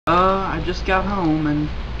just got home, and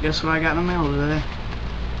guess what I got in the mail today?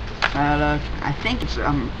 I think it's,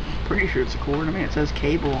 I'm pretty sure it's a cord. I mean, it says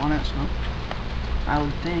cable on it, so I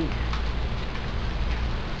would think.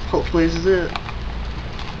 Hopefully this is it.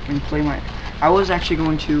 I can play my, I was actually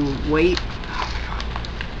going to wait.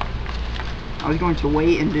 I was going to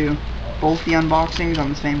wait and do both the unboxings on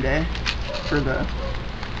the same day for the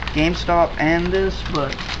GameStop and this,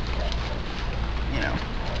 but you know,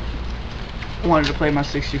 I wanted to play my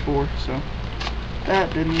 64, so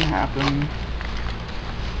that didn't happen.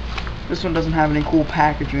 This one doesn't have any cool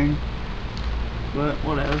packaging, but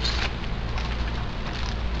whatevs.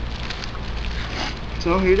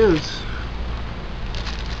 So here it is.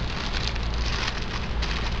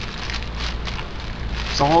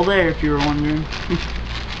 It's all there if you were wondering.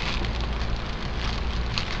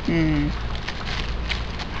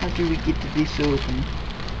 How do we get to this open?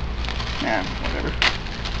 Nah, whatever.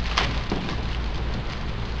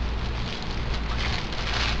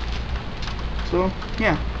 So,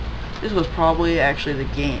 yeah. This was probably actually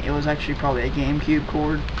the game. It was actually probably a GameCube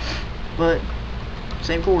cord, but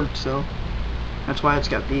same cord, so that's why it's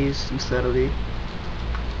got these instead of the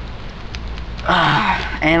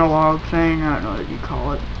analog thing. I don't know what you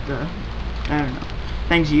call it. I don't know.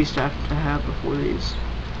 Things you used to have before these.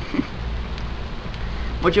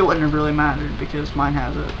 Which it wouldn't have really mattered because mine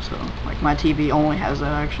has it. So, like, my TV only has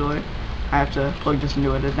that actually. I have to plug this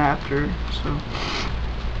into an adapter, so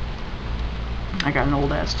I got an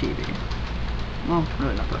old ass TV. Well,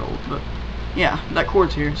 really not that old, but yeah, that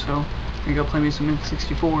cord's here, so I'm gonna go play me some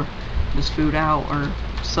N64. Just food out, or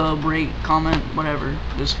sub, rate, comment, whatever.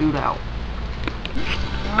 Just food out.